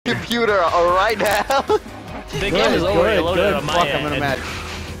computer right now. The game is already loaded on my Fuck, end. I'm gonna match.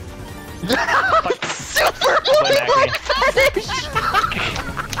 Super finish!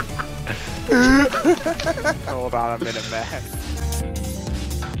 Hold on a minute, man.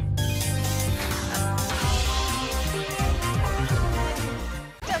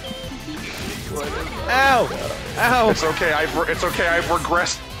 Ow! Ow! It's okay. I've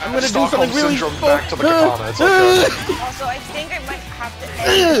regressed. I'm gonna do Stockholm something really syndrome back to the katana. It's okay. Also, I think I might have to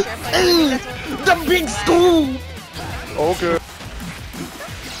end the The big school! Okay.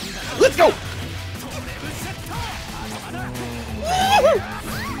 Let's go!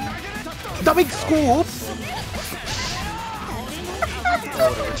 The big scoop!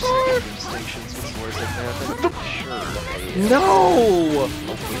 No!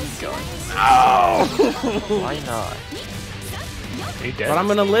 Why not? He dead. But I'm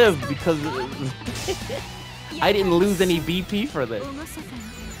gonna live because I didn't lose any BP for this.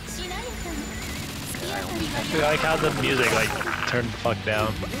 I like how the music like turned the fuck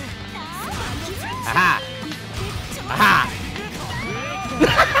down. Aha! Aha!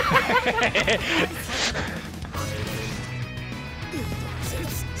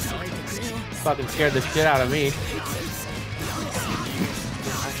 Fucking scared the shit out of me.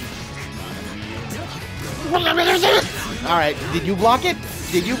 Alright, did you block it?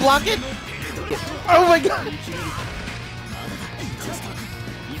 Did you block it? Oh my god!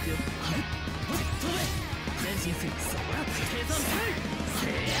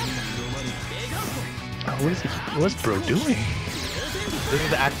 What's bro doing? This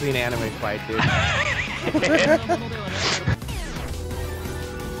is actually an anime fight, dude.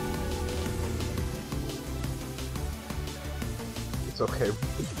 It's okay.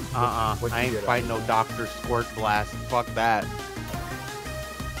 I ain't fighting no Dr. Squirt Blast. Fuck that.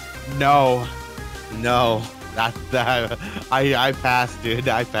 No. No. That I passed, dude.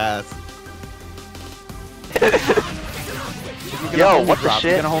 I passed. Yo, what the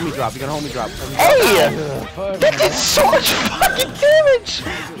shit? You're gonna hold me drop. You're gonna hold me drop. Hey! That did so much fucking damage!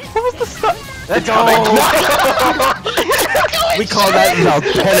 What was the stuff? Let's go! We call that the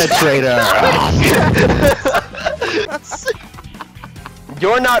penetrator.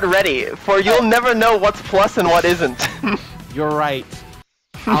 You're not ready, for you'll never know what's plus and what isn't. You're right.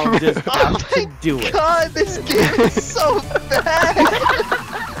 I'll just have to do it. God, this game is so bad!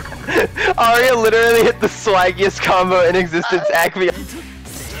 Aria literally hit the swaggiest combo in existence. Acme.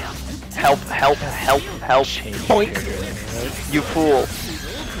 Help, help, help, help. Boink. You fool.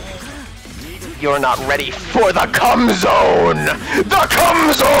 You're not ready for the cum zone! The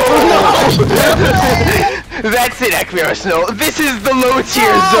cum zone! That's it, Akira Snow. This is the low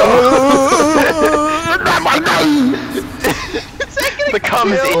tier zone! The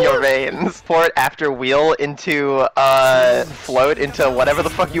cum's in your veins. Pour it after wheel into, float into whatever the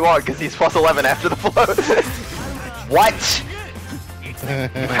fuck you want, because he's plus 11 after the float. What? You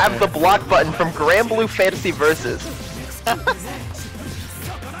have the block button from Grand Blue Fantasy Versus.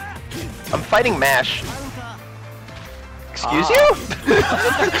 I'm fighting MASH. Excuse you?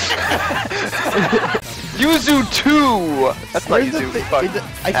 Yuzu 2! That's not Where's the Yuzu. thing? Fuck.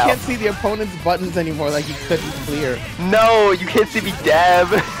 I can't see the opponent's buttons anymore like you couldn't clear. No, you can't see me dab.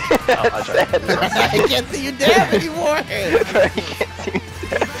 That's sad. I can't see you dab anymore! You can't see me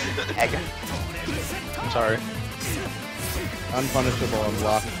dab. I'm sorry. Unpunishable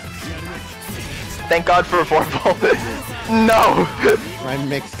unlock. Thank God for affordable. No! My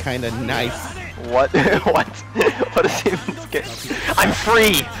mix kinda nice. What? What? What is even scared? I'm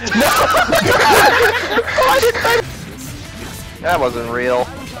free! No! Why did that? That wasn't real.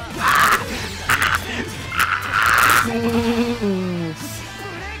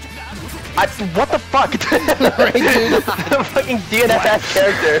 What the fuck? The fucking DNF ass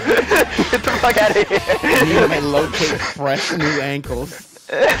character. Get the fuck out of here. I need to locate fresh new ankles.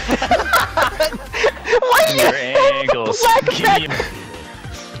 Why Your ankles.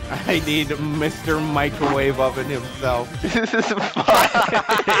 I need Mr. Microwave Oven himself. This is fun.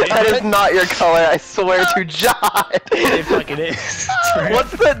 That is not your color, I swear to God. It fucking is.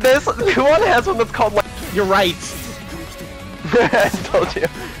 What's the this? Kuon has one that's called like. You're right. I told you.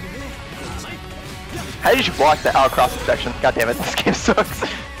 How did you block that? Oh, cross section. God damn it, this game sucks.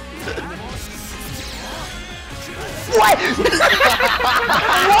 What?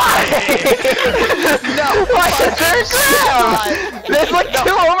 Why? No. Why is there a grab? There's like 2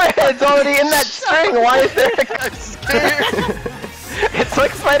 overheads already in that string. Why is there a It's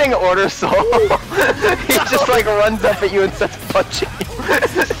like fighting Order Soul. He just like runs up at you and starts punching you.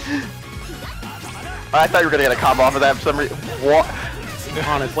 I thought you were gonna get a combo off of that for some reason. What?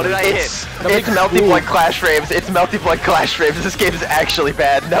 Honestly. What did I hit? It's Melty Blood Clash Frames. It's Melty Blood Clash Frames. This game is actually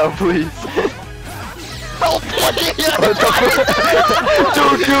bad. No, please. Help!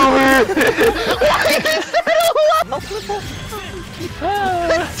 Don't do it!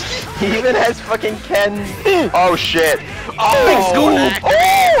 He even has fucking Ken. Oh shit! Oh!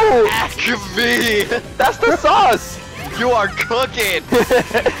 Oh! Acme! That's the sauce! You are cooking!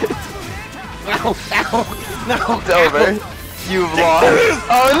 Ow! Ow! No! It's over. You've lost.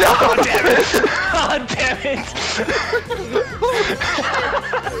 Oh no! Oh damn it! Oh damn it!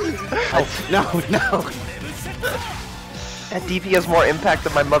 Oh, no! No! That DP has more impact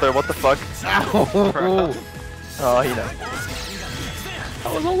than my mother. What the fuck? Ow! Oh, you know. I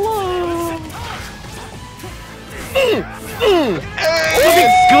was alone.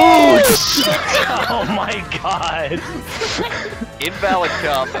 Oh my god! Invalid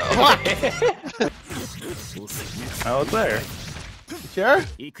combo. Oh, it's there. Sure?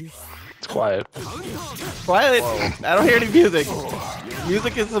 It's quiet. Quiet! I don't hear any music.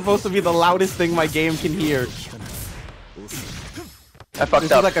 Music is supposed to be the loudest thing my game can hear. I fucked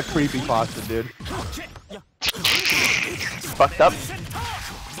This up. is like a creepypasta, dude. Fucked up.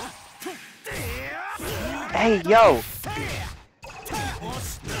 Hey, yo!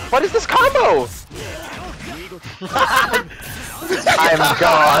 What is this combo? I'm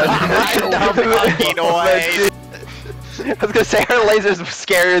gone. No fucking way. I was gonna say her laser's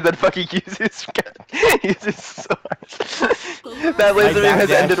scarier than fucking uses swords. That laser beam has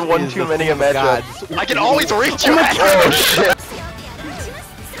ended one too many a matchup. I can always reach you! Oh shit!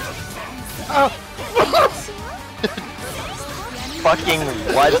 Fucking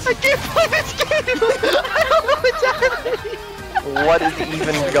what? I can't play this game! I don't know what's happening! What is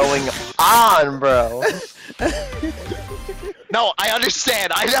even going on, bro? No, I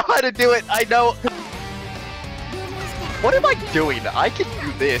understand. I know how to do it. I know. What am I doing? I can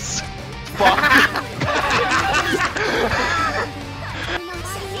do this. Fuck.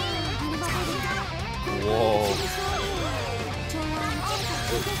 Whoa.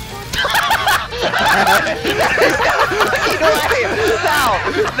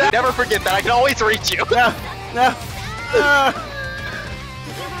 No, never forget that. I can always reach you. No! No!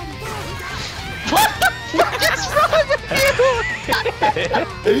 What the fuck is wrong with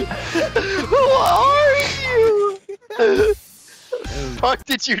you? Who are you? Fuck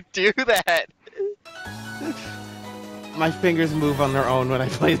did you do that? My fingers move on their own when I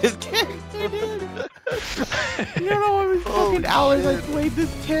play this character, dude. You don't know how many fucking hours I played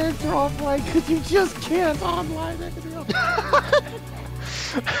this character offline because you just can't online.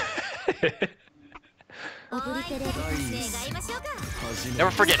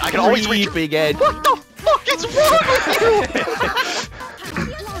 Never forget, I can always reach you. Big Ed. What the fuck is wrong with you?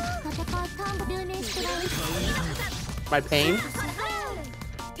 My pain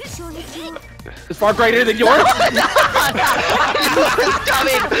is far greater than yours. I knew it was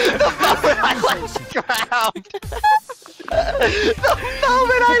coming the moment I left the ground. The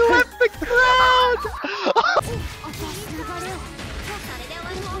moment I left the ground.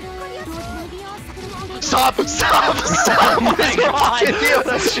 Stop! Stop! Stop! Oh my god!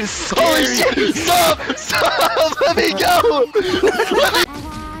 That's just scary. Holy shit! Stop! Stop! Let me go! Let me...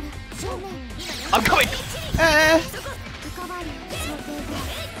 I'm coming!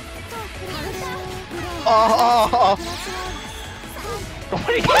 Oh! What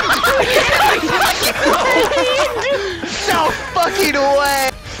are you doing? No fucking way!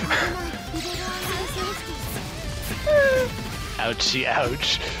 Ouchie,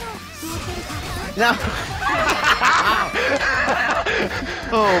 ouch. No.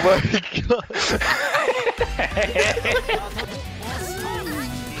 Oh my god!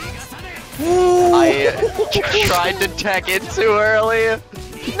 I tried to tech it too early.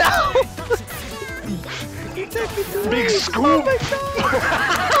 No! Big scoop! Oh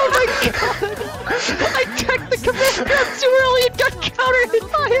my god! I teched the command grab too early and got counter hit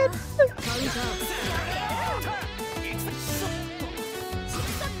by it!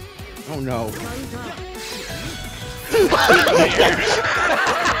 Oh no. I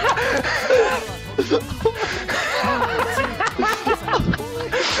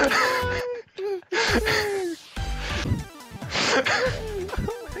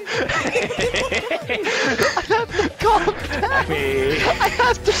have to calm down! I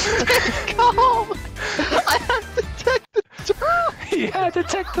have to stay calm! I have to tech the throw! You had to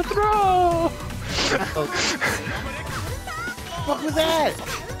take the throw! What was that?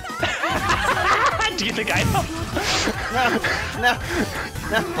 Do you think I know? No.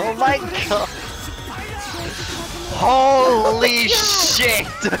 Oh my god! Holy shit!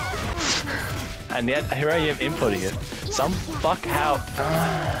 And yet, here I am inputting it. So some fuck out.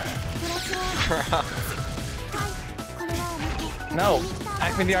 No,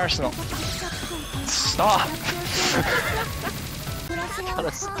 activate the arsenal. Stop.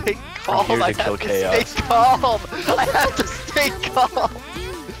 Gotta stay calm. Here to I kill have to chaos. stay calm. I have to stay calm.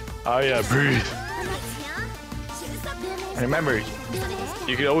 Aria, breathe. And remember,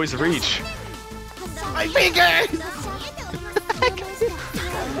 you can always reach. My fingers!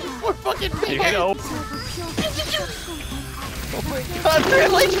 More fucking You fingers! can always. God,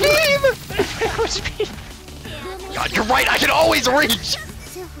 privilege beam! God, you're right. I can always reach.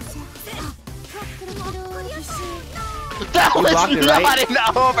 That was blocked it, not right? an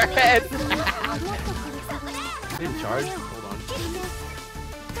overhead. Didn't charge? Hold on.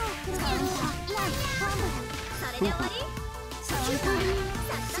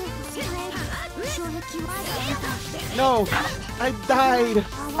 No! I died!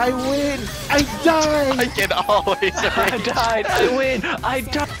 I win! I died! I can always I reach. died. I win. I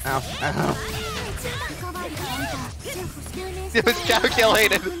died. Ow, ow. It was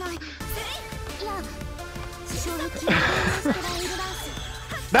calculated.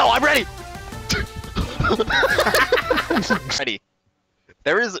 No, I'm ready. Ready.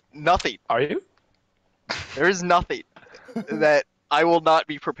 There is nothing. Are you? There is nothing that I will not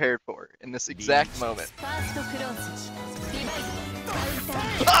be prepared for in this exact moment.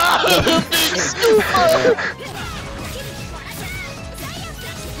 Ah, big scooper!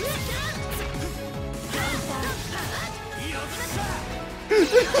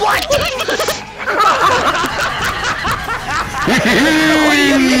 What? What do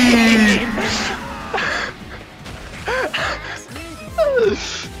you mean?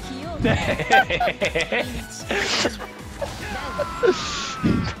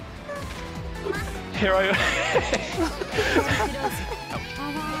 Here I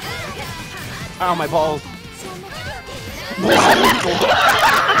Ow, my balls.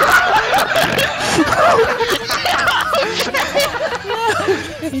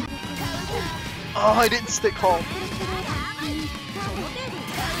 Oh, I didn't stick calm.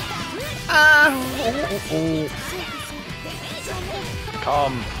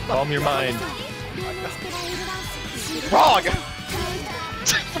 Calm your mind. Wrong!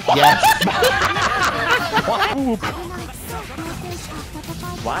 Yes.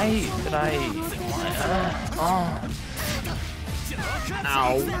 Why did I?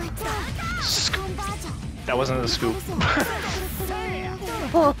 Ow. That wasn't a scoop.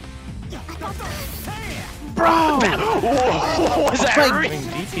 Bro! What was that? my- Doing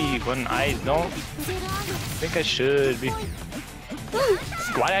DP when I don't think I should be.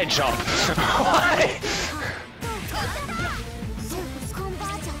 Why'd I jump? Why?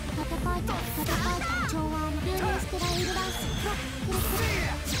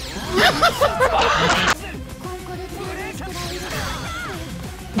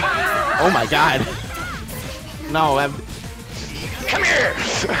 Oh my god. No, I'm... Come here!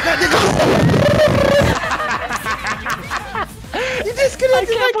 You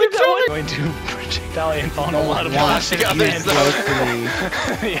disconnected my controller! Going to projectile and on a No lot of one wants velocity to other get zone. close to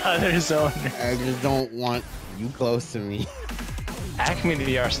me. the other zone. I just don't want you close to me. Acme to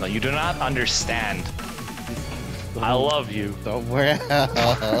the arsenal. You do not understand. I love you. Somewhere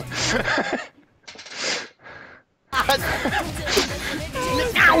else.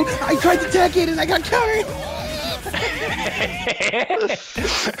 Ow! I tried to attack it and I got countered!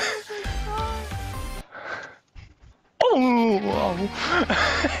 Oh!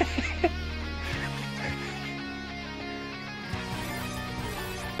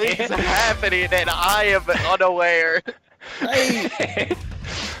 Things are happening and I am unaware. Hey!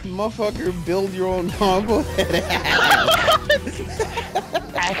 Motherfucker, build your own combo.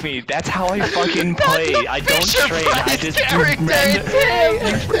 Acme, that's how I fucking play. I don't Fisher train. I Price just character, random-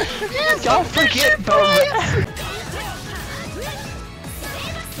 it's him! Don't forget the.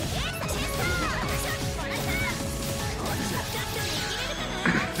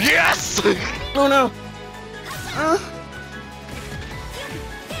 Yes! Oh no!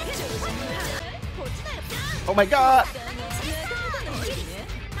 Oh my god!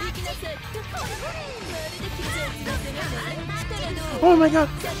 Oh my god!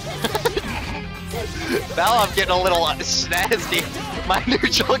 Now I'm getting a little snazzy. My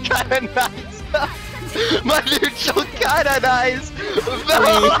neutral kinda nice. My neutral kinda nice.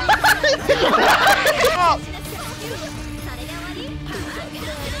 No!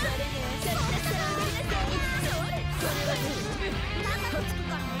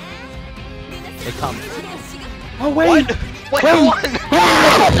 They come. Oh wait! What? Wait, what?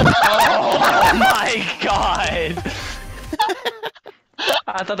 Oh my god!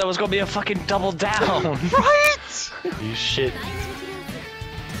 I thought thought that was gonna be a fucking double down. Right? You shit.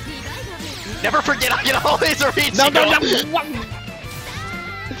 Never forget, I can always reach No, you. no, no.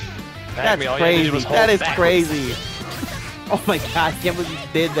 That's Crazy. That is crazy. Oh my god, I can't believe you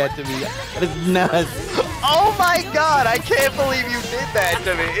did that to me. That is nuts. Oh my god, I can't believe you did that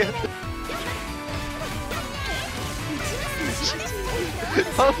to me.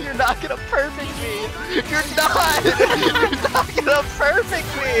 Oh, you're not gonna perfect me. You're not. You're not gonna perfect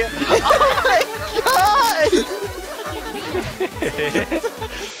me. Oh my god.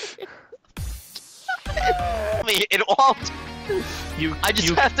 It won't. I just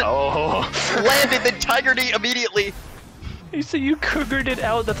have to land in the integrity immediately. You said you figured it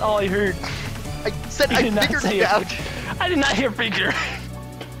out, that's all I heard. I said I figured it out. I did not hear figure.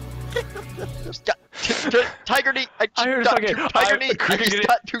 Tiger knee. I heard fucking Tiger knee. I just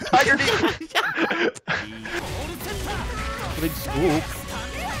got to tiger knee. Big swoop.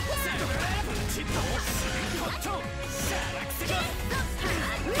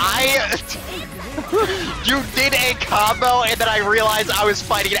 You did a combo and then I realized I was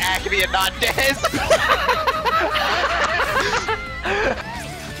fighting Acme and not Dez.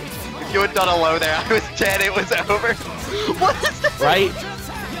 If you had done a low there, I was dead, it was over. What is this? Right?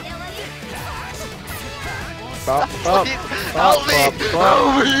 Help me! Help me!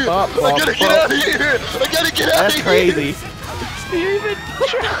 I gotta get out of here! I gotta get out of here! That's crazy. You even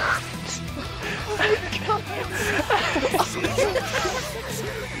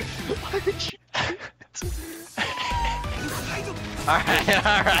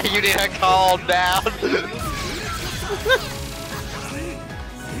Alright, you need to calm down.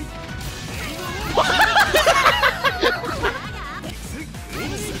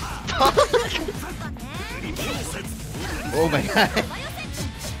 Oh my god.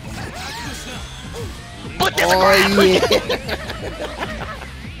 But there's a Oh grab! yeah.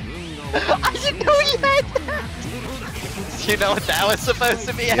 I didn't know you had that! You know what that was supposed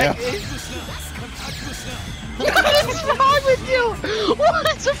to be, Yeah. Acme? What is wrong with you?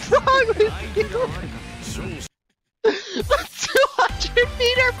 What is wrong with you? The 200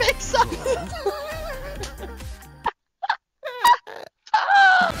 meter mix-up!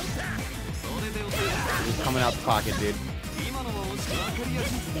 He's coming out the pocket, dude.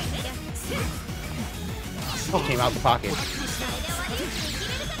 Oh, came out the pocket.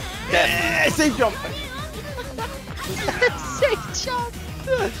 Yeah, safe jump. Safe jump!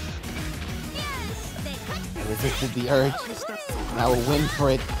 I resisted the urge, and I will win for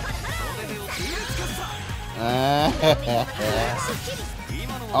it.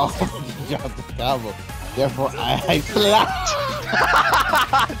 Oh, you dropped the combo. Therefore, I flopped.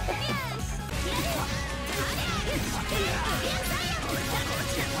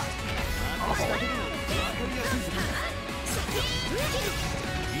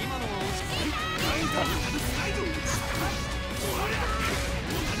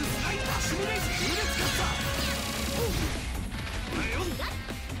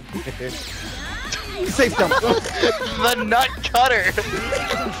 Safe jump. The nut cutter!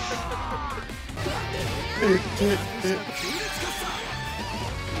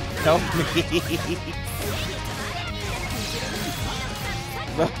 Help me.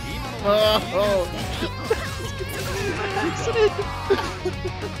 Oh.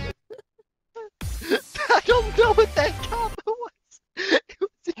 I don't know what that combo was. It was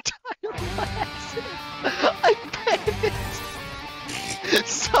entirely by accident. I panicked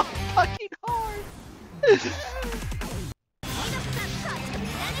so fucking hard.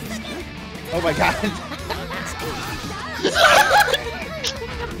 Oh my god.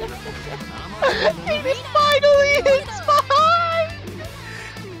 And it finally hits behind.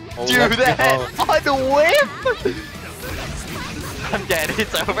 Oh, Do let's that go. on the whip. I'm dead.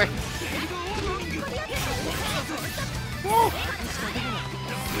 It's over.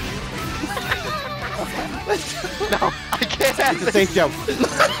 No, I can't have It's a this. safe jump.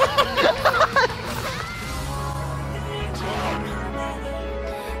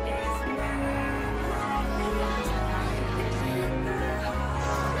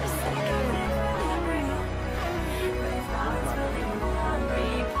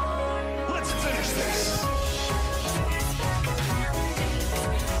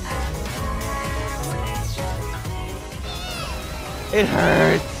 It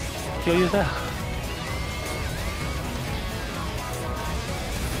hurts. kill yourself.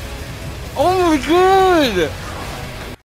 Oh my god!